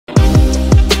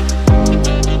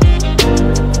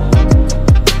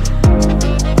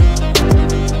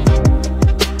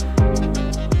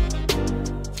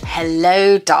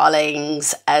Hello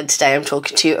darlings, and today I'm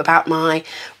talking to you about my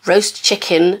roast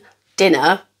chicken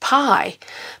dinner pie.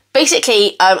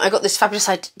 Basically, I got this fabulous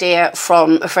idea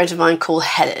from a friend of mine called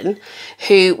Helen,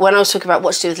 who, when I was talking about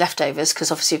what to do with leftovers, because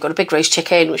obviously you've got a big roast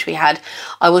chicken, which we had,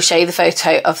 I will show you the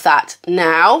photo of that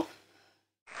now.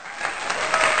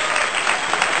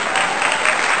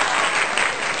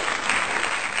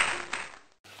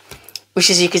 Which,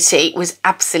 as you can see, was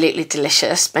absolutely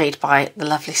delicious, made by the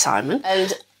lovely Simon.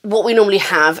 And what we normally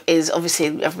have is, obviously,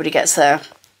 everybody gets a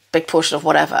big portion of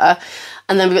whatever,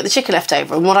 and then we've got the chicken left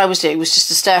over. And what I was doing was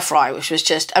just a stir fry, which was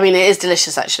just, I mean, it is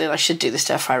delicious actually, and I should do the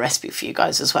stir fry recipe for you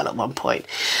guys as well at one point.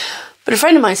 But a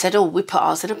friend of mine said, oh, we put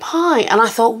ours in a pie. And I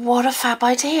thought, what a fab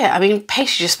idea. I mean,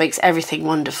 pastry just makes everything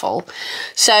wonderful.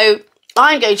 So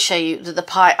I'm going to show you the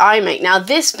pie I make. Now,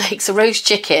 this makes a roast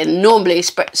chicken normally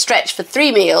stretch for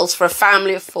 3 meals for a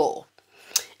family of 4.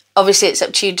 Obviously, it's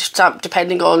up to you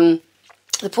depending on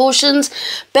the portions.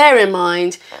 Bear in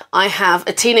mind, I have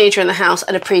a teenager in the house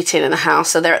and a preteen in the house,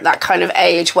 so they're at that kind of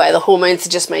age where the hormones are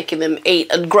just making them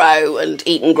eat and grow and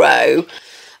eat and grow.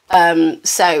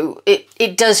 So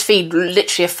it does feed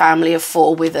literally a family of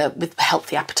 4 with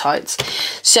healthy appetites.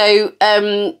 So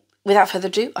without further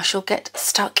ado, I shall get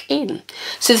stuck in.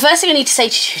 So the first thing I need to say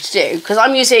to you to do, because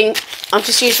I'm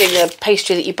just using the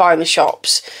pastry that you buy in the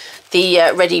shops,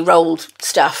 the ready rolled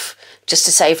stuff, just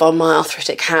to save on my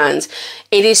arthritic hands.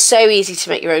 It is so easy to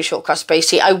make your own short crust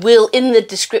pastry. I will, in the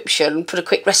description, put a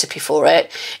quick recipe for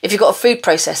it. If you've got a food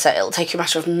processor, it'll take you a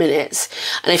matter of minutes.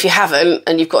 And if you haven't,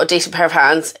 and you've got a decent pair of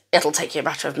hands, it'll take you a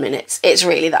matter of minutes. It's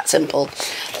really that simple.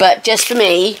 But just for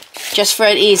me, just for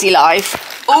an easy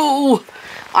life, ooh,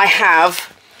 I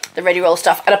have the ready roll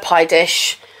stuff and a pie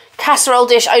dish. Casserole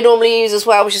dish I normally use as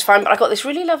well, which is fine, but I got this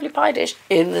really lovely pie dish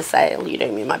in the sale. You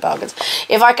know me, my bargains.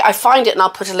 If I find it, and I'll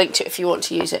put a link to it if you want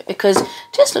to use it, because it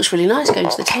just looks really nice going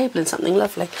to the table in something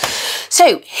lovely.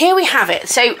 So here we have it.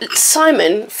 So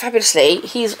Simon, fabulously,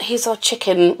 he's our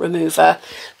chicken remover,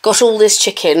 got all this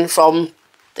chicken from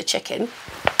the chicken.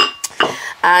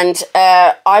 And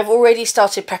I've already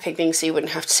started prepping things so you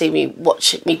wouldn't have to see me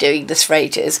watch me doing this for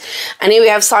ages. And here we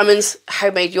have Simon's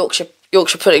homemade Yorkshire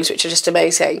puddings, which are just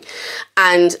amazing,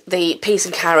 and the peas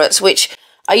and carrots, which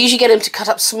I usually get him to cut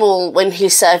up small when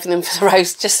he's serving them for the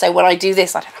roast, just so when I do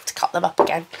this I don't have to cut them up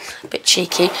again. A bit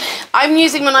cheeky. I'm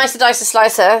using my Nicer Dicer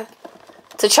slicer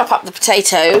to chop up the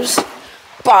potatoes,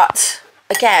 but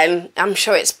again, I'm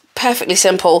sure it's perfectly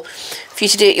simple for you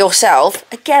to do it yourself.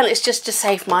 Again, it's just to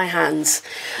save my hands.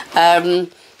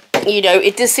 You know,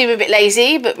 it does seem a bit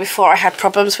lazy, but before I had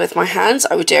problems with my hands,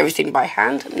 I would do everything by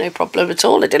hand, no problem at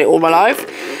all. I did it all my life.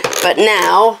 But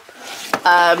now,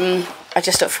 I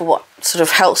just look for what sort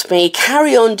of helps me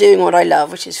carry on doing what I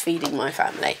love, which is feeding my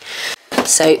family.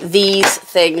 So these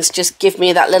things just give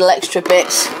me that little extra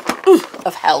bit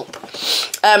of help.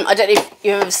 I don't know if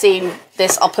you've ever seen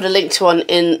this. I'll put a link to one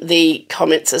in the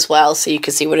comments as well, so you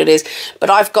can see what it is.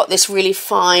 But I've got this really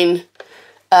fine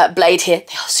blade here.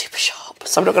 They are super sharp,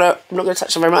 so I'm not gonna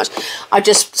touch them very much. I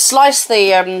just slice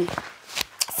the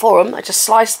I just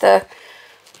slice the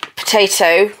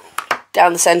potato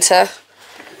down the centre,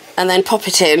 and then pop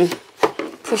it in,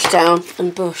 push down,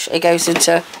 and bush. It goes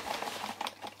into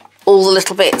all the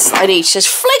little bits I need. Just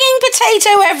flinging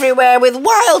potato everywhere with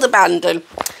wild abandon.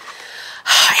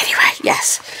 Anyway,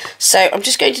 yes. So I'm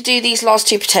just going to do these last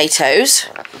 2 potatoes.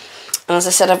 And as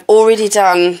I said, I've already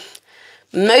done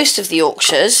most of the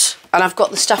Yorkshires, and I've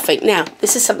got the stuffing. Now,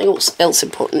 this is something else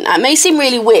important. Now, it may seem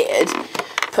really weird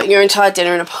putting your entire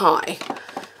dinner in a pie.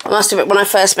 I must admit, when I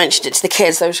first mentioned it to the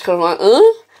kids, they were just kind of like,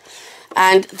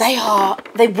 and they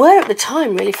were at the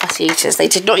time really fussy eaters. They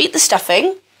did not eat the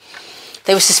stuffing.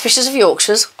 They were suspicious of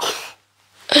Yorkshires.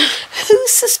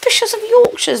 Who's suspicious of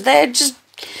Yorkshires? They're just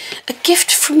a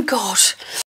gift from God.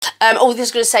 Oh, this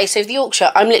is going to say, so the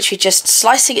Yorkshire, I'm literally just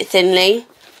slicing it thinly,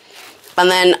 and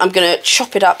then I'm going to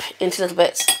chop it up into little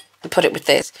bits and put it with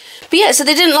this. But yeah, so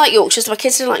they didn't like Yorkshires. My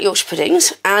kids didn't like Yorkshire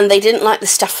puddings, and they didn't like the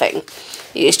stuffing.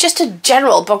 It's just a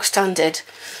general bog standard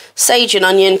sage and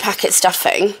onion packet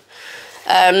stuffing.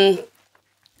 I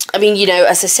mean, you know,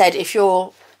 as I said, if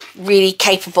you're really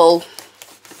capable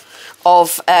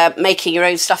of making your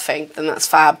own stuffing, then that's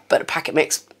fab, but a packet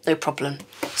mix, no problem.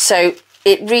 So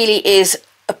it really is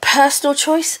a personal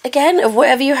choice, again, of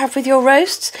whatever you have with your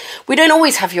roasts. We don't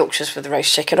always have Yorkshires with the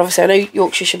roast chicken. Obviously, I know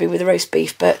Yorkshire should be with the roast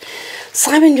beef, but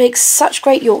Simon makes such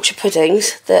great Yorkshire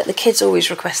puddings that the kids always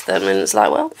request them, and it's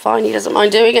like, well, fine, he doesn't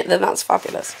mind doing it, then that's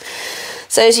fabulous.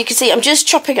 So as you can see, I'm just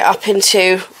chopping it up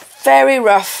into very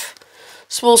rough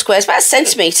small squares, about 1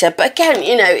 centimetre, but again,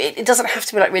 you know, it doesn't have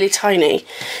to be like really tiny.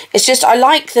 It's just, I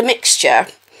like the mixture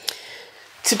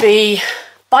to be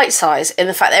bite size in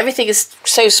the fact that everything is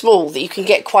so small that you can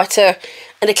get quite an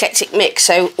eclectic mix.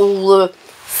 So all the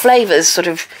flavours sort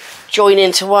of join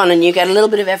into one and you get a little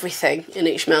bit of everything in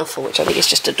each mouthful, which I think is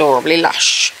just adorably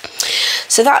lush.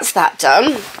 So that's that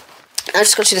done. I've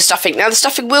just got to do the stuffing. Now the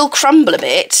stuffing will crumble a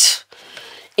bit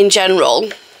in general.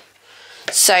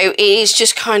 So it is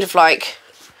just kind of like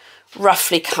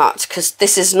roughly cut, because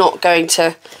this is not going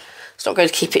to, it's not going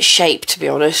to keep its shape, to be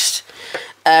honest.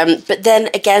 But then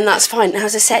again, that's fine. Now,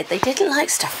 as I said, they didn't like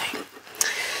stuffing,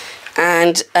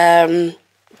 and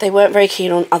they weren't very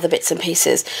keen on other bits and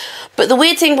pieces. But the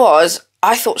weird thing was,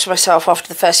 I thought to myself after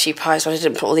the first few pies when I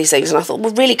didn't put all these things, and I thought,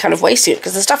 we're really kind of wasting it,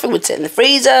 because the stuffing would sit in the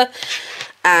freezer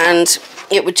and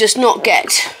it would just not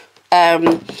get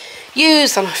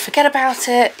used, and I'd forget about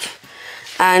it.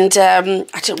 And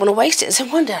I didn't want to waste it. And so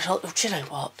one day I thought, oh, do you know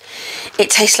what?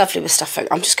 It tastes lovely with stuffing.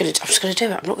 I'm just going to do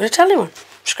it. I'm not going to tell anyone.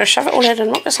 I'm just going to shove it all in and I'm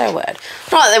not going to say a word.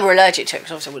 Not that they were allergic to it,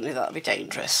 because obviously I wouldn't do that. That would be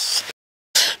dangerous.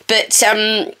 But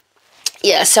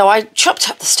yeah, so I chopped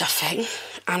up the stuffing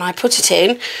and I put it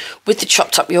in with the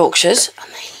chopped up Yorkshires,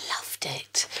 and they loved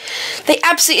it. They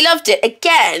absolutely loved it.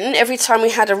 Again, every time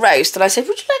we had a roast, and I said,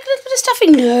 would you like a little bit of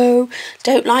stuffing? No,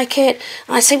 don't like it.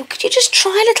 And I say, well, could you just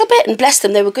try a little bit? And bless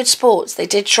them, they were good sports. They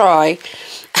did try.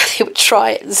 And they would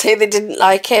try it and say they didn't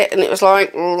like it. And it was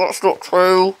like, oh, that's not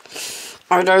true.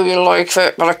 I know you like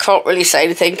it, but I can't really say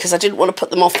anything because I didn't want to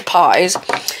put them off the pies.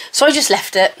 So I just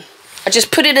left it. I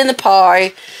just put it in the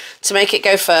pie to make it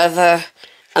go further.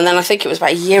 And then I think it was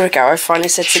about a year ago, I finally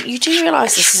said to them, you do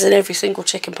realise this is in every single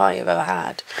chicken pie you've ever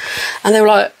had? And they were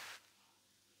like,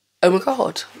 oh my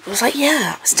God. I was like,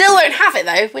 yeah. Still won't have it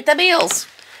though with their meals.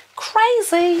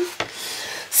 Crazy.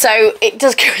 So it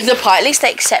does go in the pie. At least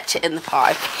they accept it in the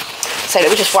pie. So let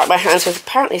me just wipe my hands with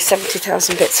apparently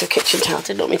 70,000 bits of kitchen towel.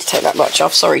 Did not mean to take that much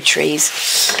off. Sorry, trees.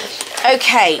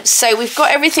 Okay, so we've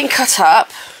got everything cut up.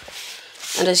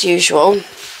 And as usual,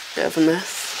 bit of a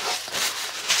mess.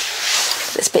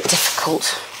 It's a bit difficult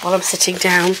while I'm sitting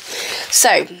down.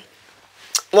 So,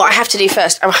 what I have to do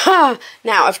first... now,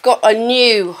 I've got a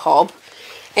new hob.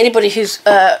 Anybody who's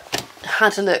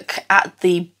had a look at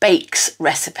the bakes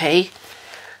recipe,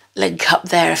 link up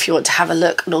there if you want to have a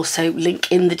look, and also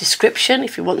link in the description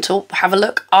if you want to have a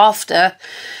look after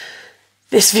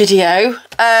this video,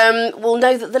 will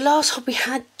know that the last hob we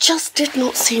had just did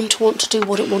not seem to want to do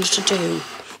what it wanted to do.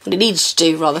 What it needed to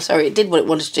do, rather. Sorry, it did what it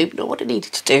wanted to do, but not what it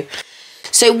needed to do.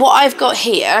 So what I've got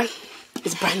here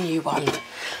is a brand new one.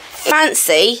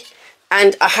 Fancy,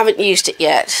 and I haven't used it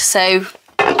yet. So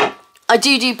I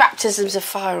do baptisms of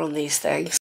fire on these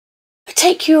things. I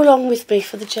take you along with me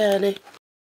for the journey.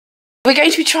 We're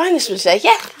going to be trying this one today.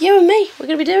 Yeah, you and me. We're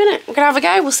going to be doing it. We're going to have a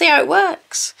go. We'll see how it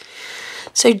works.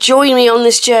 So join me on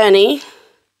this journey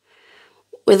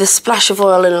with a splash of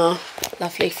oil in our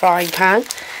lovely frying pan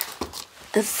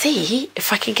and see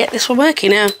if I can get this one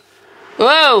working now.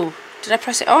 Whoa! Did I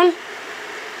press it on?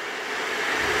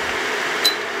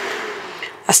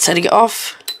 That's turning it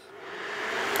off.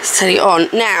 Let's turn it on.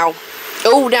 Now.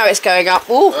 Oh, now it's going up.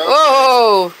 Oh,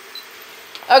 oh.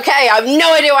 Okay, I have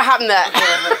no idea what happened there.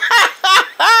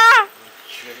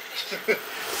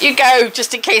 You go,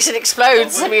 just in case it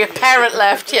explodes. I mean, a parent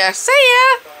left. Yeah, see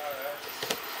ya.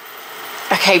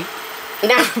 Okay,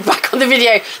 now we're back on the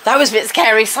video. That was a bit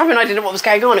scary. Simon and I didn't know what was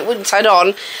going on. It wouldn't turn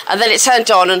on, and then it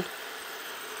turned on, and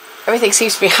everything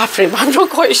seems to be happening, but I'm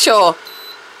not quite sure.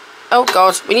 Oh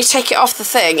God, when you take it off the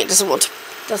thing, it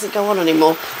doesn't go on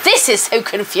anymore. This is so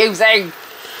confusing.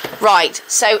 Right,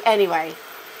 so anyway,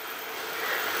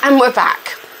 and we're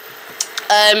back.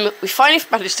 We finally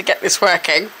managed to get this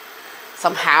working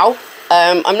somehow.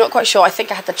 I'm not quite sure. I think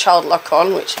I had the child lock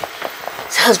on, which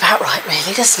sounds about right,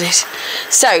 really, doesn't it?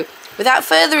 So, without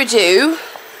further ado,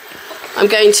 I'm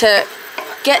going to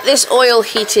get this oil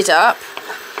heated up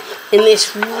in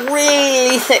this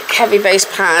really thick, heavy base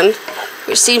pan,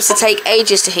 which seems to take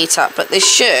ages to heat up, but this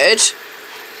should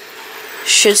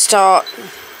start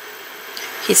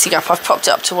heating up. I've popped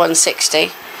it up to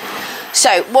 160.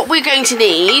 So what we're going to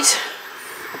need,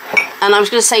 and I was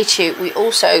going to say to you, we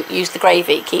also use the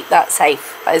gravy. Keep that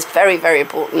safe. That is very, very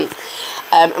important.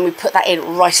 And we put that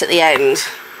in right at the end,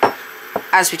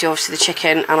 as we do obviously the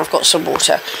chicken, and I've got some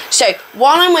water. So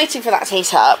while I'm waiting for that to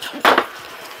heat up,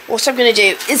 what I'm going to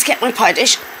do is get my pie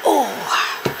dish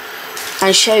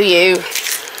and show you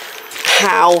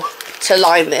how to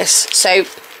line this. So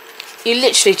you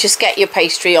literally just get your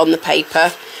pastry on the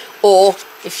paper, or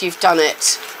if you've done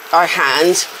it by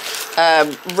hand,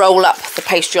 roll up the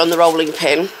pastry on the rolling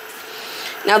pin.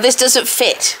 Now this doesn't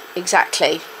fit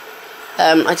exactly.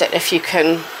 I don't know if you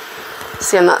can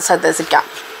see on that side there's a gap,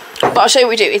 but I'll show you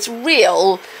what we do. It's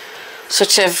real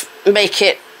sort of make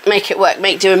it work,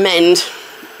 do amend,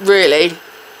 really,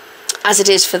 as it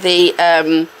is for the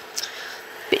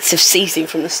bits of seasoning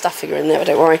from the stuffing are in there, but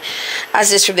don't worry,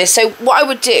 as it is from this. So what I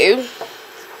would do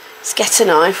is get a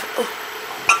knife,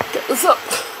 get this up,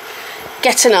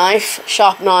 get a knife,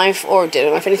 sharp knife or a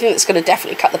dinner knife, anything that's going to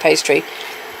definitely cut the pastry,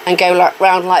 and go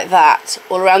round like that,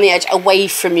 all around the edge, away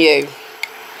from you.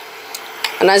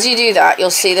 And as you do that, you'll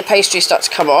see the pastry start to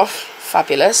come off.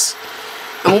 Fabulous.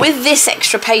 And with this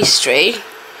extra pastry,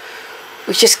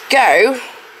 we just go,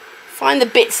 find the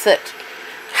bits that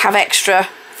have extra,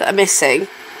 that are missing,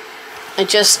 and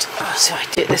just, so I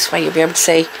do it this way, you'll be able to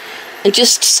see, and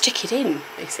just stick it in,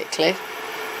 basically.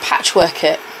 Patchwork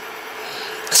it.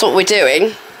 That's what we're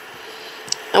doing.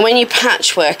 And when you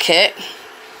patchwork it,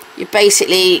 you're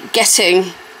basically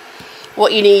getting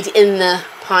what you need in the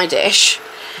pie dish.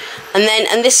 And then,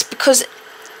 and this, because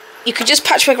you could just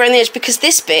patchwork around the edge, because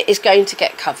this bit is going to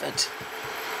get covered.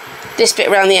 This bit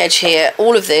around the edge here,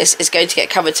 all of this is going to get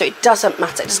covered, so it doesn't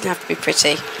matter, it doesn't have to be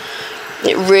pretty.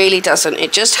 It really doesn't.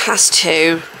 It just has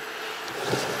to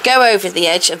go over the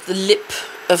edge of the lip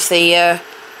of the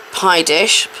pie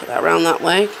dish, put that around that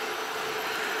way,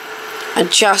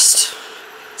 and just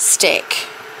stick.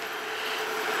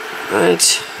 And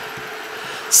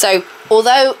so,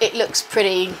 although it looks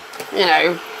pretty, you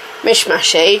know,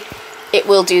 mishmashy, it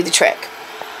will do the trick.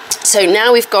 So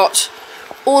now we've got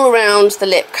all around the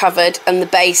lip covered and the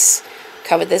base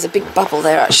covered. There's a big bubble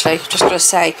there, actually. Just got to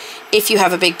say, if you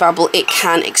have a big bubble, it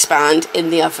can expand in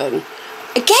the oven.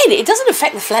 Again, it doesn't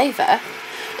affect the flavour.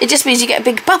 It just means you get a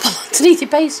big bubble underneath your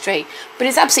pastry. But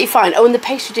it's absolutely fine. Oh, and the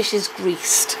pastry dish is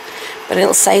greased. But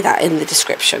it'll say that in the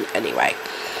description anyway.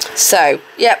 So,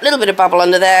 yeah, a little bit of bubble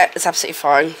under there. It's absolutely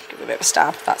fine. Give it a bit of a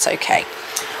stab. That's okay.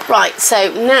 Right,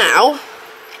 so now,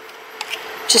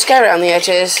 just go around the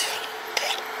edges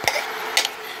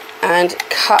and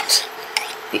cut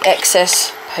the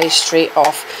excess pastry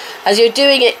off. As you're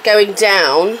doing it going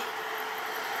down,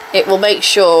 it will make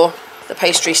sure the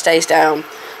pastry stays down.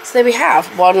 So there we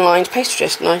have one-lined pastry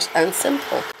dish, nice and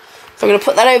simple. So I'm going to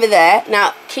put that over there.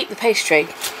 Now, keep the pastry.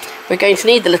 We're going to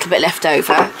need the little bit left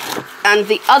over. And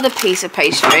the other piece of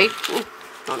pastry,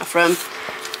 not enough room,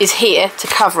 is here to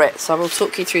cover it. So I will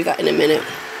talk you through that in a minute.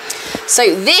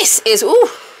 So this is,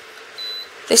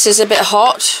 this is a bit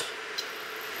hot.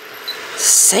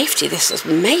 Safety, this is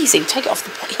amazing. Take it off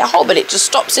the hob and it just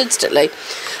stops instantly.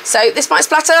 So this might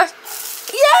splatter.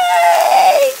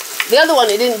 Yay! The other one,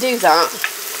 it didn't do that.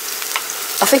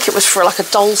 I think it was for like a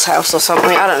doll's house or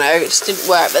something. I don't know. It just didn't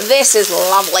work. But this is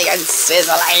lovely and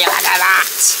sizzling. Look at that.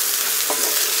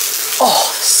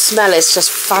 Oh, the smell is just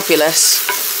fabulous.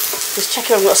 Just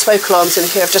checking I've got smoke alarms in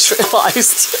here. I've just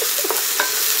realised.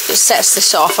 It sets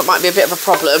this off. It might be a bit of a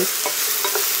problem.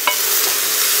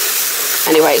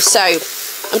 Anyway, so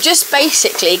I'm just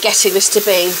basically getting this to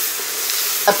be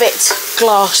a bit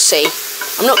glassy.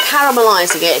 I'm not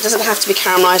caramelising it. It doesn't have to be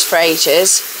caramelised for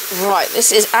ages. Right,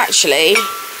 this is actually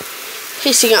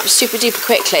heating up super duper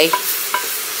quickly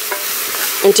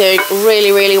and doing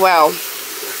really, really well.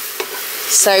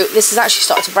 So this is actually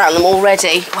starting to brown them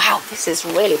already. Wow, this is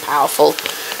really powerful.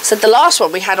 So the last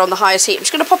one we had on the highest heat. I'm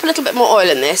just going to pop a little bit more oil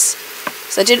in this.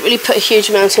 So I didn't really put a huge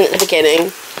amount in at the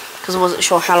beginning because I wasn't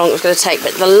sure how long it was going to take.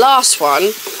 But the last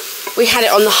one, we had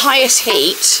it on the highest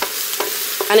heat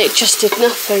and it just did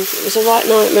nothing. It was a right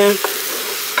nightmare.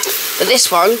 But this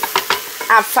one,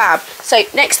 fab. So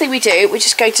next thing we do, we're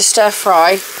just going to stir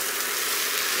fry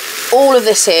all of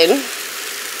this in.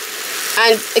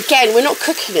 And again, we're not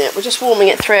cooking it, we're just warming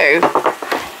it through.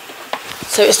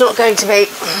 So it's not going to be,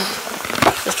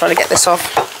 just trying to get this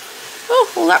off.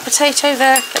 Oh, all that potato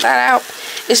there, get that out.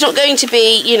 It's not going to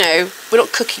be, you know, we're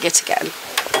not cooking it again.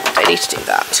 Don't need to do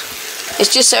that.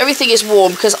 It's just so everything is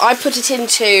warm, because I put it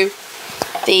into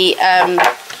the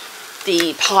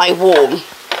pie warm.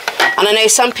 And I know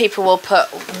some people will put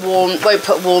warm, won't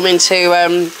put warm into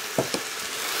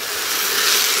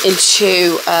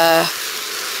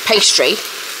pastry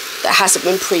that hasn't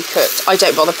been pre-cooked. I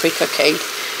don't bother pre-cooking.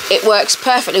 It works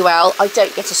perfectly well. I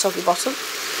don't get a soggy bottom.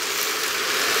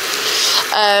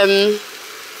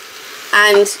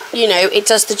 And, you know, it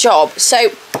does the job.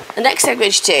 So the next thing I'm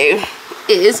going to do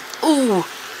is,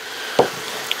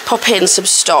 pop in some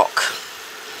stock.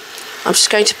 I'm just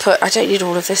going to put, I don't need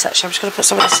all of this actually, I'm just going to put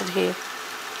some of this in here.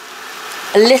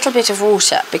 A little bit of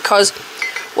water, because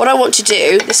what I want to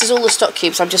do, this is all the stock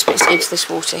cubes, I'm just mixing into this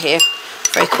water here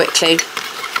very quickly.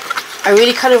 I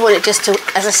really kind of want it just to,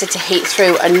 as I said, to heat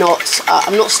through and not,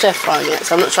 I'm not stir frying it,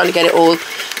 so I'm not trying to get it all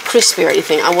crispy or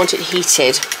anything, I want it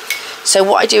heated. So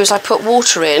what I do is I put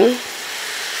water in,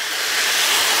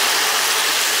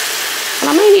 and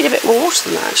I may need need a bit more water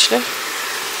than that, actually.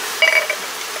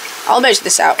 I'll measure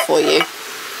this out for you.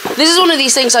 This is one of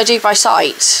these things I do by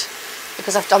sight,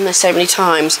 because I've done this so many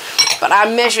times. But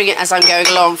I'm measuring it as I'm going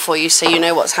along for you, so you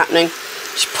know what's happening.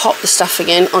 Just pop the stuffing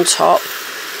in on top.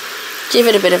 Give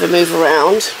it a bit of a move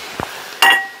around.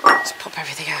 Just pop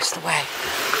everything out of the way.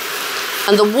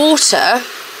 And the water,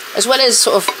 as well as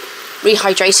sort of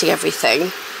rehydrating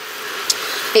everything,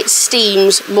 it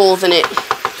steams more than it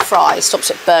fries, stops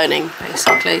it burning,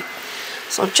 basically.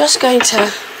 So I'm just going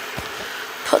to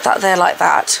put that there like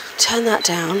that, turn that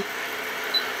down,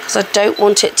 because I don't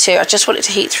want it to, I just want it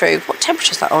to heat through. What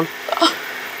temperature is that on?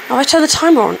 Oh, I turned the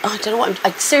timer on. Oh, I don't know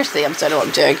what seriously, I don't know what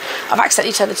I'm doing. I've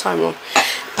accidentally turned the timer on,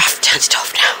 but I've turned it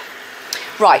off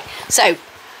now. Right, so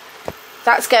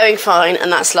that's going fine,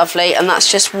 and that's lovely, and that's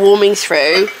just warming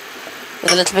through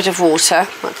with a little bit of water.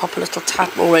 Might pop a little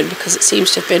tad more in because it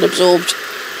seems to have been absorbed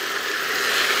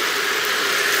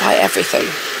by everything.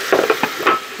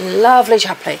 Lovely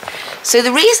jubbly. So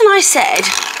the reason I said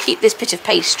keep this bit of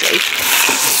pastry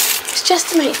is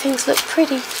just to make things look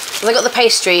pretty. Well, I got the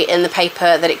pastry in the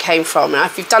paper that it came from. Now,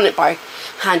 if you've done it by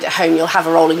hand at home, you'll have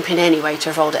a rolling pin anyway to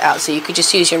have rolled it out, so you could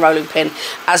just use your rolling pin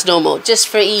as normal. Just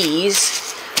for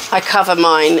ease, I cover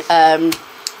mine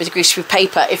with a greaseproof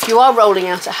paper. If you are rolling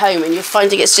out at home and you're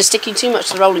finding it's just sticking too much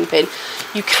to the rolling pin,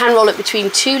 you can roll it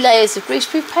between 2 layers of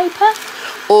greaseproof paper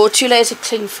or 2 layers of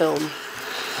cling film,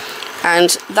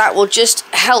 and that will just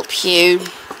help you to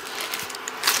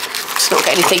not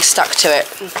get anything stuck to it.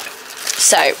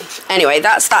 So anyway,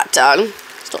 that's that done.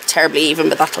 It's not terribly even,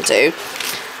 but that'll do.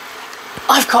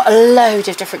 I've got a load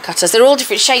of different cutters. They're all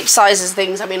different shapes, sizes,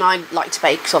 things. I mean, I like to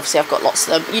bake, so obviously I've got lots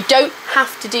of them. You don't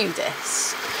have to do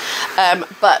this.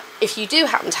 But if you do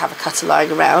happen to have a cutter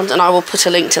lying around, and I will put a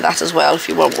link to that as well if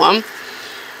you want one,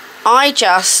 I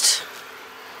just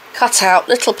cut out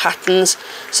little patterns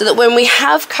so that when we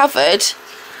have covered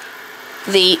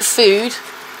the food,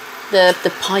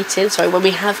 the pie tin, sorry, when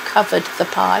we have covered the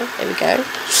pie, there we go,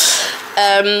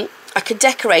 I could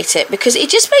decorate it, because it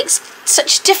just makes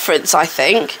such a difference, I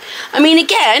think. I mean,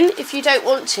 again, if you don't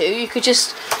want to, you could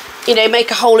just, you know, make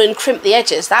a hole and crimp the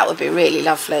edges. That would be really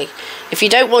lovely. If you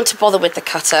don't want to bother with the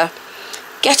cutter,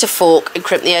 get a fork and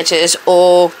crimp the edges,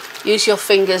 or use your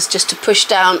fingers just to push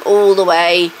down all the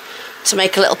way to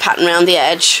make a little pattern around the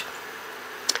edge,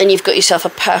 and you've got yourself a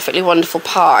perfectly wonderful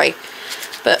pie.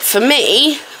 But for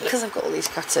me, because I've got all these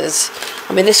cutters,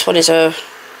 I mean, this one is it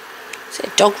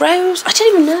a dog rose? I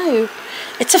don't even know.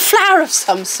 It's a flower of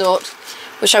some sort,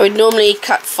 which I would normally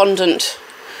cut fondant,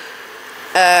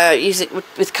 use it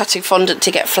with cutting fondant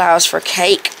to get flowers for a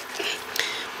cake.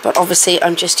 But obviously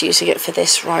I'm just using it for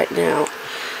this right now.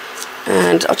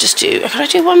 And I'll just do, can I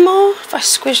do one more? If I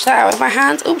squish that out with my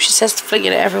hands. Oh, she says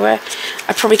flinging it everywhere.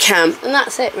 I probably can. And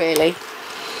that's it, really.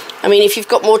 I mean, if you've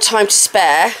got more time to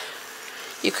spare,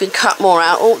 you can cut more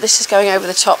out. Oh, this is going over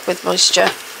the top with moisture.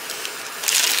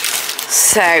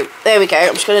 So, there we go.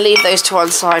 I'm just going to leave those to one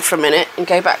side for a minute and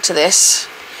go back to this.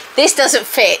 This doesn't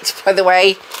fit, by the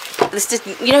way. This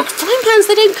didn't, you know, frying pans,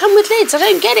 they don't come with lids. I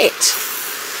don't get it.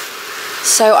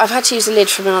 So, I've had to use a lid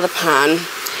from another pan.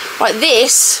 Right,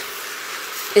 this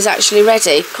is actually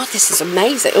ready. God, this is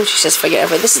amazing. Oh, she says forget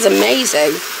everything. This is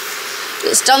amazing.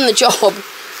 It's done the job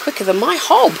quicker than my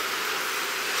hob.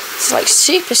 It's like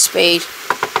super speed.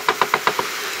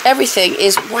 Everything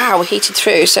is, wow, heated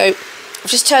through. So I've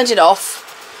just turned it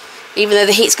off, even though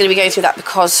the heat's going to be going through that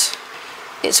because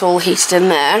it's all heated in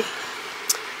there.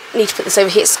 I need to put this over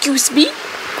here. Excuse me.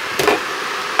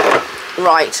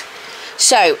 Right.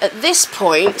 So at this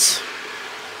point,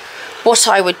 what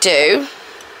I would do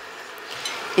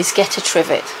is get a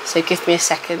trivet. So give me a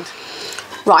second.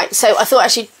 Right, so I thought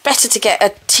actually better to get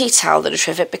a tea towel than a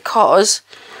trivet, because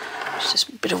there's just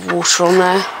a bit of water on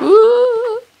there.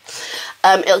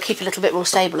 It'll keep a little bit more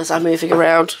stable as I'm moving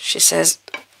around. She says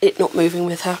it not moving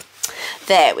with her.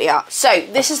 There we are. So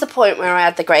this is the point where I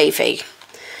add the gravy.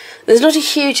 There's not a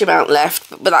huge amount left,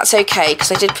 but that's okay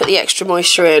because I did put the extra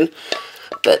moisture in.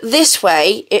 But this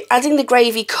way, adding the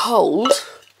gravy cold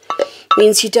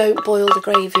means you don't boil the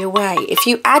gravy away. If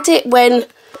you add it when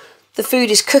the food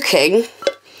is cooking,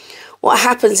 what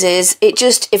happens is it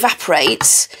just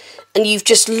evaporates and you've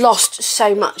just lost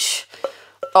so much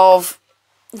of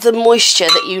the moisture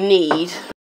that you need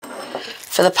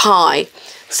for the pie.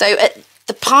 So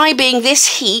the pie being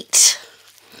this heat,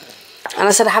 and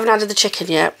I said I haven't added the chicken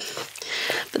yet,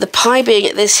 but the pie being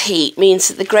at this heat means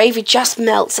that the gravy just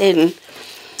melts in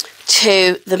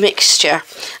to the mixture.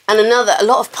 And a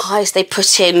lot of pies, they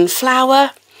put in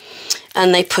flour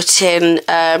and they put in,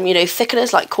 you know,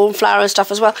 thickeners like corn flour and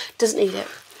stuff as well. Doesn't need it.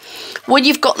 When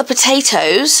you've got the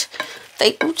potatoes,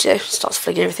 they, oh dear, starts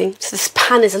flinging everything. So this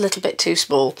pan is a little bit too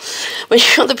small. When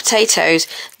you've got the potatoes,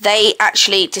 they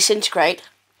actually disintegrate.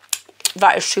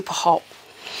 That is super hot.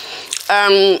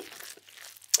 And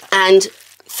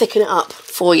thicken it up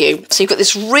for you. So you've got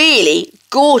this really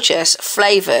gorgeous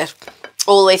flavour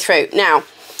all the way through. Now,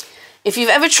 if you've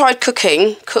ever tried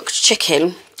cooking cooked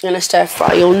chicken in a stir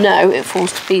fry, you'll know it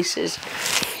falls to pieces.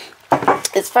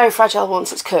 It's very fragile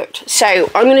once it's cooked. So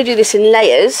I'm going to do this in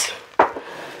layers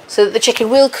so that the chicken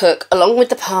will cook along with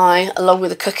the pie, along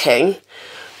with the cooking,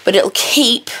 but it'll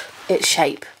keep its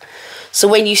shape. So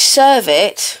when you serve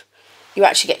it, you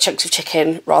actually get chunks of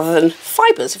chicken rather than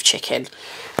fibres of chicken,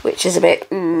 which is a bit...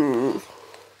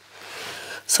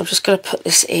 So I'm just going to put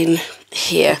this in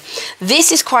here.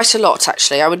 This is quite a lot,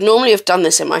 actually. I would normally have done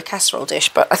this in my casserole dish,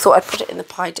 but I thought I'd put it in the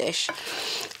pie dish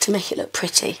to make it look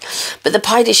pretty. But the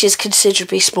pie dish is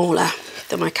considerably smaller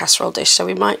than my casserole dish, so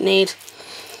we might need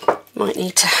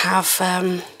to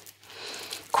have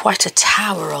quite a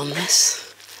tower on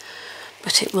this,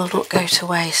 but it will not go to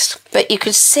waste. But you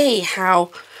can see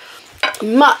how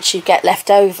much you get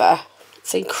left over.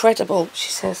 It's incredible.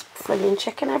 She says, flinging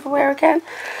chicken everywhere again.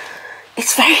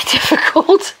 It's very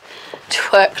difficult to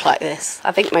work like this.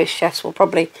 I think most chefs will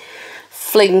probably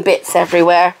fling bits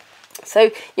everywhere.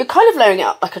 So you're kind of layering it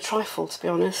up like a trifle, to be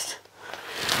honest.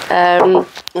 And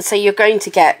so you're going to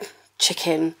get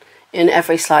chicken in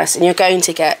every slice, and you're going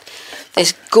to get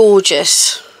this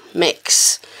gorgeous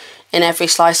mix in every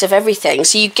slice of everything.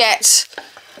 So you get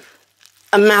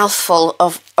a mouthful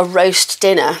of a roast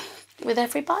dinner with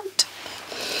every bite.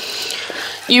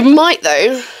 You might,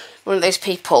 though, one of those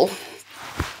people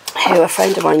who a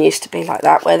friend of mine used to be like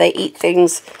that, where they eat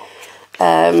things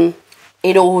in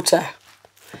order,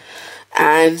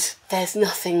 and there's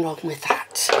nothing wrong with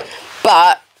that.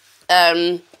 But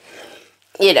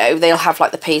you know, they'll have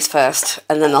like the peas first,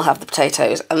 and then they'll have the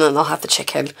potatoes, and then they'll have the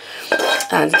chicken.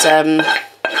 And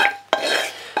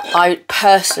I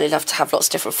personally love to have lots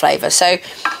of different flavours. So,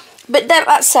 but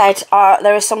that said,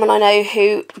 there is someone I know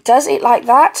who does eat like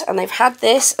that, and they've had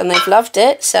this and they've loved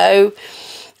it. So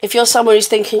if you're someone who's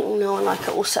thinking, oh no, I like it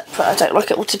all separate, I don't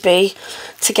like it all to be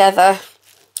together,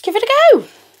 give it a go.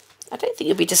 I don't think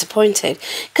you'll be disappointed,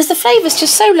 because the flavour's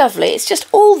just so lovely. It's just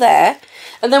all there.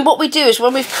 And then what we do is,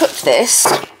 when we've cooked this,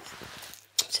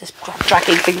 just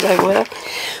dragging things over,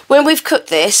 when we've cooked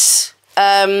this,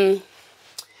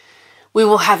 we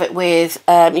will have it with,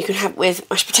 you can have it with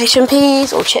mashed potato and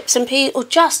peas, or chips and peas, or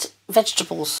just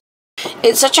vegetables.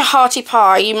 It's such a hearty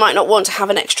pie, you might not want to have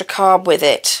an extra carb with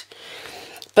it.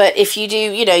 But if you do,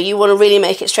 you know, you want to really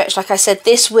make it stretch, like I said,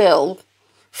 this will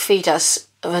feed us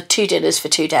 2 dinners for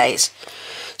 2 days.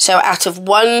 So out of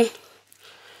 1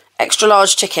 extra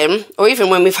large chicken, or even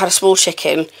when we've had a small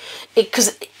chicken,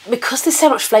 because there's so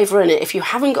much flavour in it, if you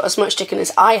haven't got as much chicken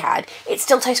as I had, it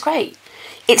still tastes great.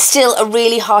 It's still a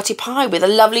really hearty pie with a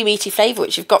lovely meaty flavour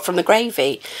which you've got from the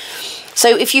gravy.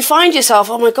 So if you find yourself,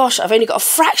 oh my gosh, I've only got a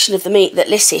fraction of the meat that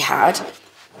Lissy had,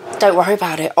 don't worry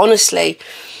about it. Honestly,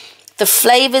 the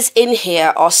flavours in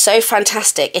here are so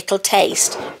fantastic, it'll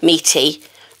taste meaty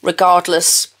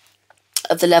regardless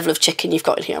of the level of chicken you've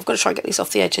got in here. I've got to try and get these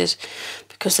off the edges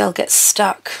because they'll get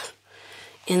stuck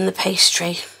in the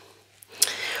pastry.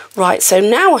 Right, so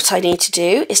now what I need to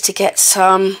do is to get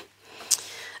some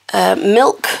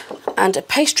milk and a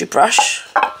pastry brush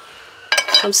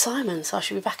from Simon. So I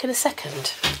should be back in a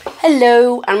second.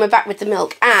 Hello, and we're back with the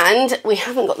milk. And we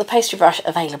haven't got the pastry brush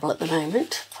available at the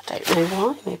moment. I don't know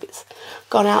why. Maybe it's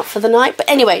gone out for the night. But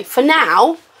anyway, for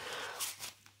now,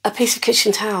 a piece of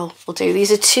kitchen towel will do.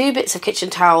 These are 2 bits of kitchen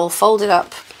towel folded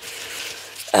up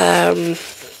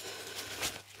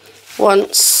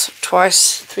once,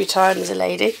 twice, 3 times a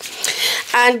lady.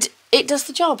 And it does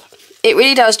the job. It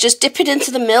really does. Just dip it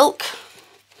into the milk.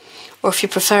 Or if you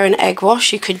prefer an egg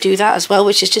wash, you could do that as well,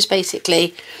 which is just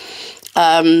basically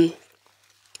a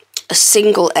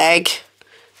single egg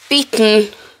beaten,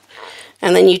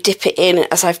 and then you dip it in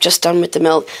as I've just done with the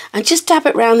milk, and just dab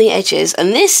it around the edges.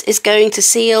 And this is going to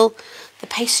seal the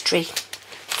pastry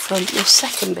from your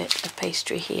second bit of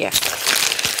pastry here.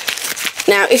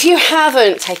 Now, if you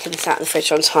haven't taken this out in the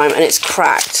fridge on time and it's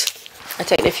cracked, I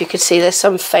don't know if you could see, there's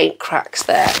some faint cracks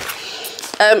there.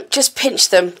 Just pinch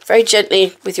them very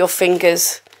gently with your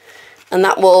fingers, and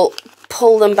that will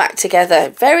pull them back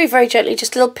together. Very, very gently,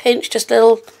 just a little pinch, just a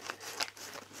little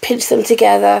pinch them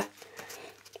together,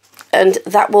 and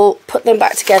that will put them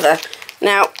back together.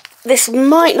 Now, this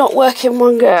might not work in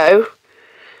one go.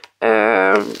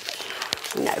 No,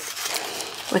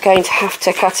 we're going to have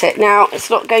to cut it. Now,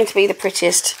 it's not going to be the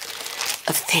prettiest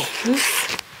of things.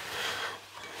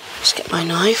 Just get my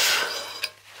knife.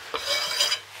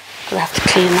 I have to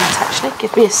clean that actually.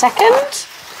 Give me a second.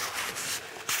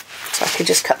 So I can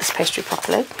just cut this pastry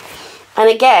properly. And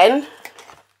again,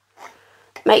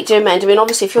 make do amend. I mean,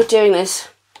 obviously, if you're doing this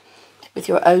with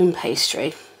your own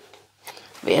pastry,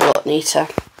 it'll be a lot neater.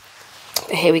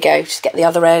 But here we go. Just get the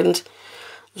other end,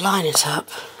 line it up,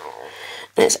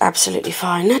 and it's absolutely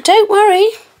fine. Now, don't worry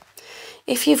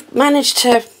if you've managed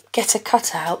to get a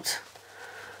cutout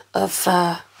of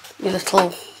your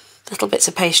little bits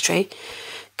of pastry,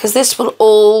 because this will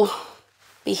all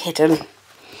be hidden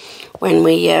when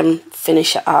we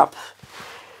finish it up,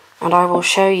 and I will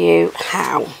show you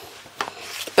how.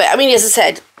 But I mean, as I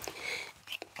said,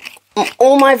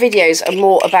 all my videos are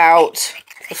more about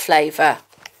the flavour.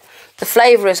 The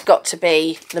flavour has got to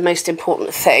be the most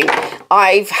important thing.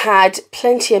 I've had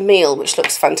plenty of meal which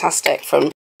looks fantastic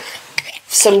from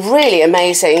some really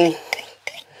amazing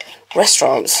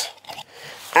restaurants,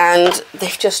 and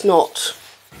they've just not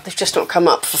come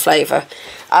up for flavour.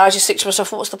 And I just think to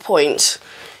myself, what's the point?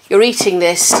 You're eating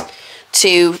this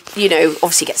to, you know,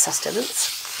 obviously get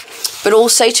sustenance, but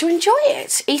also to enjoy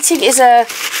it. Eating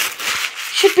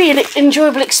should be an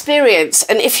enjoyable experience,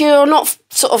 and if you're not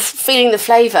sort of feeling the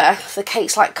flavour, the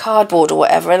cake's like cardboard or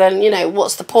whatever, and then, you know,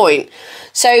 what's the point?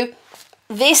 So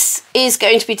this is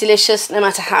going to be delicious no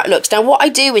matter how it looks. Now, what I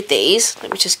do with these,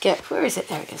 let me just get, where is it?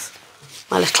 There it is.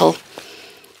 My little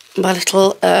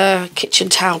kitchen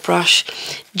towel brush.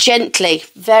 Gently,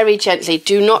 very gently,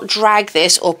 do not drag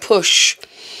this or push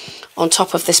on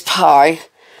top of this pie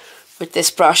with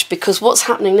this brush, because what's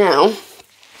happening now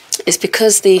is,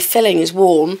 because the filling is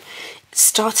warm, it's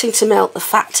starting to melt the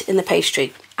fat in the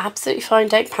pastry. Absolutely fine,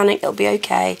 don't panic, it'll be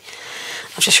okay.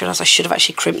 I've just realised I should have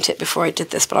actually crimped it before I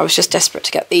did this, but I was just desperate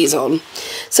to get these on.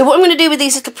 So what I'm going to do with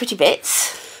these little pretty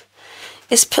bits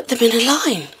is put them in a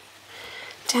line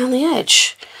down the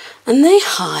edge, and they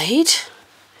hide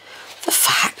the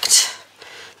fact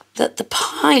that the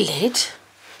pie lid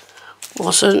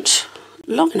wasn't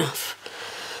long enough.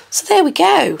 So there we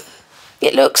go.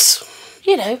 It looks,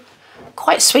 you know,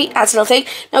 quite sweet, adds a little thing.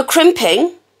 Now,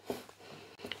 crimping,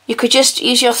 you could just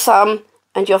use your thumb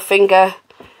and your finger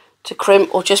to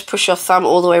crimp, or just push your thumb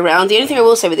all the way around. The only thing I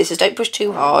will say with this is don't push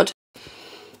too hard,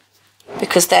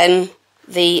 because then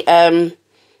the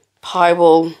pie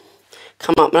will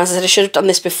come up. And as I said, I should have done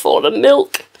this before the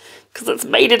milk, because it's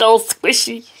made it all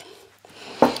squishy.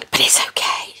 But it's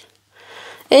okay.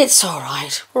 It's all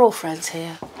right. We're all friends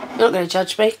here. You're not going to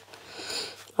judge me,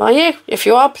 are you? If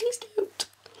you are, please don't.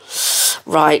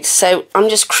 Right, so I'm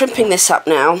just crimping this up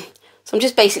now. So I'm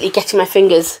just basically getting my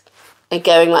fingers and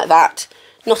going like that.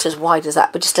 Not as wide as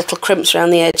that, but just little crimps around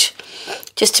the edge,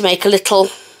 just to make a little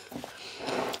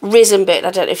risen bit.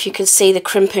 I don't know if you can see the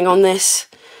crimping on this.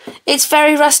 It's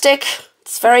very rustic.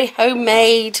 It's very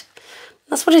homemade.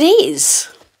 That's what it is.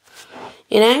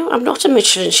 You know, I'm not a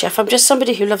Michelin chef. I'm just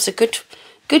somebody who loves a good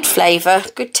flavour,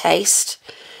 good taste,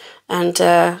 and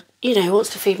you know, wants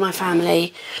to feed my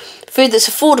family food that's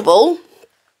affordable,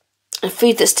 and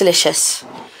food that's delicious,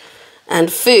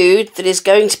 and food that is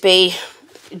going to be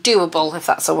doable, if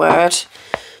that's a word,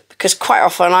 because quite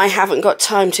often I haven't got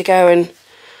time to go and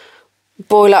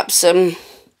boil up some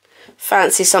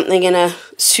fancy something in a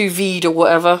sous vide or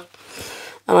whatever,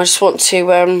 and I just want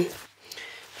to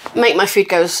make my food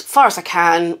go as far as I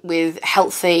can with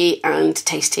healthy and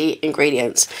tasty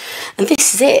ingredients. And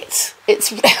this is it.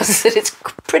 It's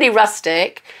pretty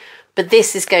rustic, but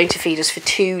this is going to feed us for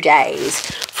 2 days.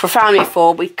 For a family of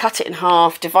 4, we cut it in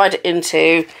half, divide it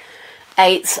into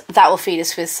 8. That will feed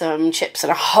us with some chips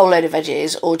and a whole load of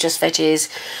veggies, or just veggies.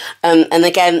 And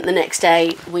again, the next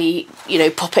day we, you know,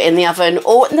 pop it in the oven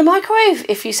or in the microwave,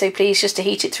 if you so please, just to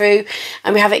heat it through,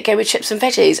 and we have it go with chips and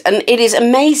veggies. And it is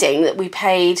amazing that we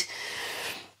paid.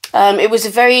 It was a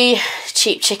very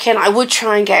cheap chicken. I would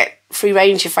try and get free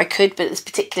range if I could, but this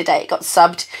particular day it got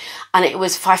subbed, and it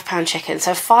was £5 chicken.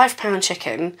 So £5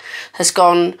 chicken has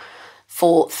gone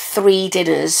for 3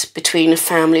 dinners between a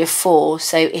family of 4,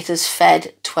 so it has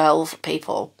fed 12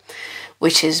 people,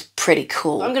 which is pretty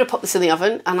cool. I'm going to pop this in the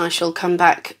oven, and I shall come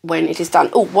back when it is done.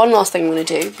 Oh, one last thing I'm going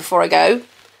to do before I go.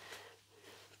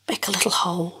 Make a little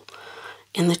hole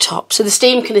in the top so the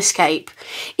steam can escape.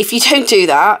 If you don't do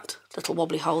that, little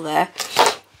wobbly hole there,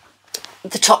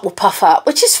 the top will puff up,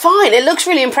 which is fine. It looks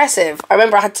really impressive. I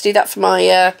remember I had to do that for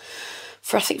my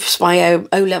I think for my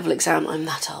O-level exam. I'm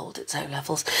that old, it's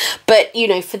O-levels. But, you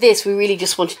know, for this, we really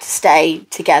just wanted to stay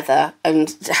together and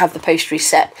to have the pastry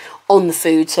set on the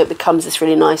food so it becomes this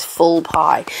really nice full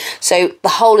pie. So the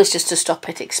hole is just to stop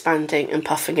it expanding and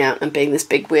puffing out and being this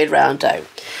big weird round dough.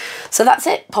 So that's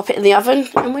it. Pop it in the oven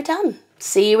and we're done.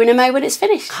 See you in a mo when it's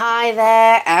finished. Hi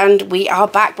there, and we are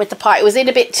back with the pie. It was in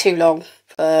a bit too long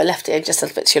left it in just a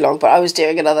little bit too long, but I was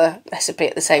doing another recipe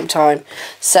at the same time.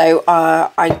 So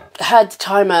I heard the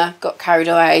timer, got carried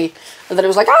away, and then it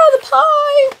was like, oh, the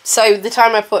pie! So the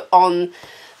time I put on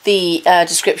the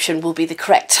description will be the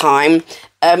correct time.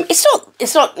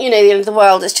 It's not, you know, the end of the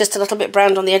world. It's just a little bit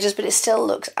browned on the edges, but it still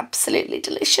looks absolutely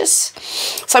delicious.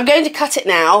 So I'm going to cut it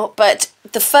now, but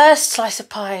the first slice of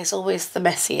pie is always the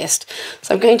messiest.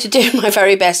 So I'm going to do my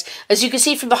very best. As you can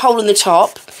see from the hole in the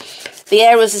top, the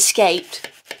air has escaped.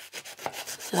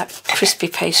 That crispy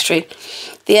pastry.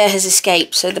 The air has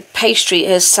escaped, so the pastry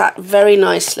has sat very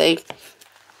nicely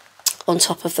on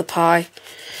top of the pie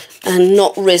and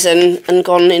not risen and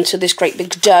gone into this great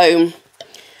big dome.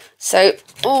 So,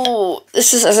 oh,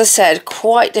 this is, as I said,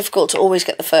 quite difficult to always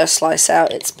get the first slice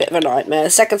out. It's a bit of a nightmare.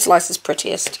 The second slice is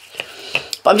prettiest.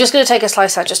 But I'm just going to take a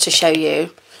slice out just to show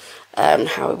you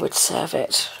how I would serve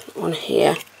it on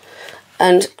here.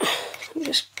 And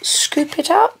just scoop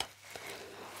it up.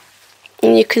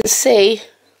 And you can see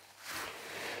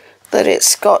that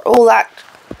it's got all that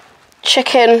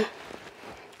chicken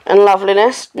and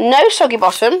loveliness. No soggy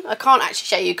bottom. I can't actually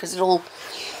show you because it all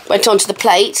went onto the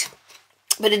plate.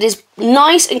 But it is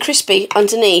nice and crispy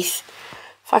underneath.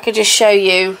 If I could just show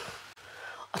you,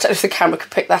 I don't know if the camera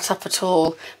could pick that up at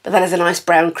all, but that is a nice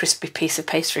brown crispy piece of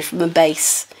pastry from the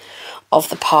base of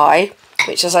the pie,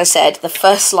 which, as I said, the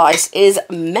first slice is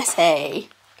messy.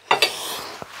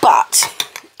 But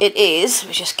it is, let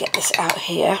me just get this out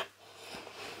here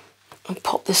and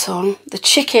pop this on. The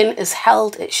chicken is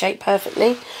held its shape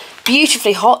perfectly,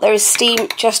 beautifully hot. There is steam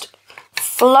just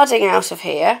flooding out of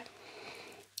here.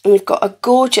 And we've got a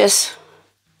gorgeous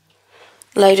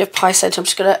load of pie centre. I'm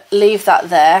just going to leave that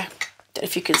there. Don't know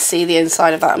if you can see the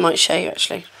inside of that. I might show you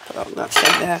actually. Put that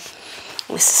thing there.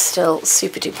 And this is still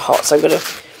super duper hot, so I'm going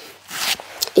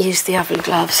to use the oven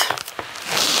gloves.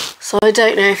 So I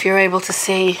don't know if you're able to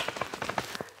see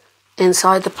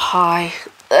inside the pie.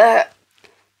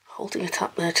 Holding it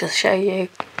up there to show you.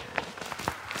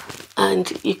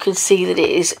 And you can see that it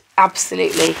is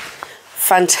absolutely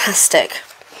fantastic.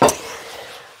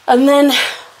 And then,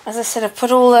 as I said, I've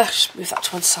put all the, just move that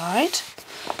to one side.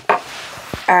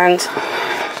 And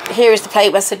here is the plate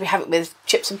where I said we have it with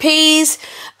chips and peas,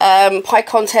 pie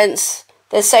contents.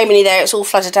 There's so many there, it's all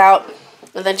flooded out.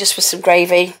 And then just with some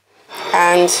gravy.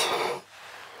 And,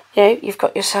 you know, you've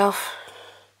got yourself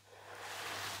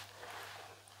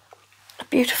a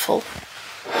beautiful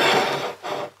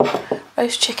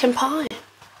roast chicken pie.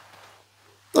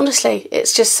 Honestly,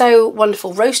 it's just so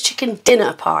wonderful. Roast chicken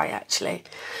dinner pie, actually.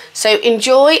 So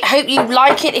enjoy. Hope you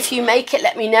like it. If you make it,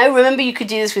 let me know. Remember, you could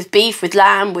do this with beef, with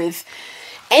lamb, with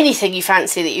anything you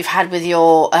fancy that you've had with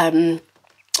your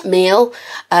meal.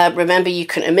 Remember, you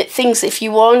can omit things if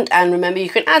you want, and remember, you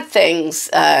can add things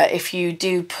if you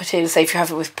do put in, say if you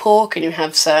have it with pork and you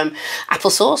have some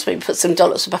applesauce, maybe put some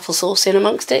dollops of applesauce in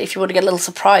amongst it if you want to get a little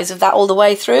surprise of that all the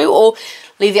way through, or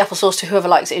leave the applesauce to whoever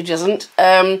likes it, who doesn't.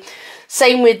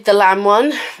 Same with the lamb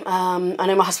one. I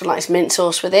know my husband likes mint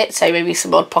sauce with it, so maybe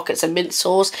some odd pockets of mint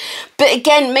sauce. But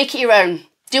again, make it your own.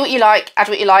 Do what you like, add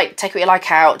what you like, take what you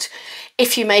like out.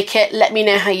 If you make it, let me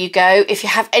know how you go. If you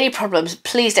have any problems,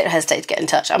 please don't hesitate to get in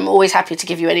touch. I'm always happy to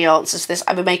give you any answers to this.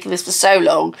 I've been making this for so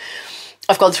long.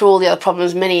 I've gone through all the other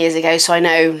problems many years ago, so I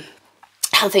know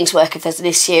how things work if there's an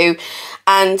issue.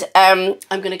 And I'm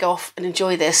going to go off and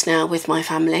enjoy this now with my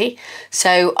family.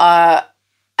 So,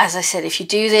 as I said, if you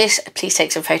do this, please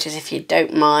take some photos if you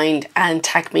don't mind and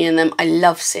tag me in them. I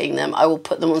love seeing them. I will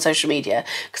put them on social media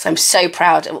because I'm so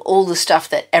proud of all the stuff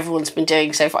that everyone's been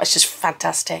doing so far. It's just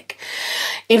fantastic.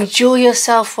 Enjoy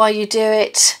yourself while you do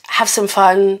it. Have some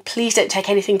fun. Please don't take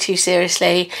anything too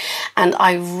seriously. And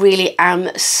I really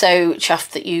am so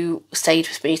chuffed that you stayed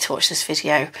with me to watch this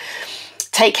video.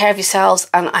 Take care of yourselves,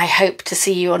 and I hope to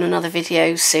see you on another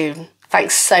video soon.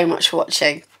 Thanks so much for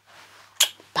watching.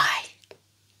 Bye.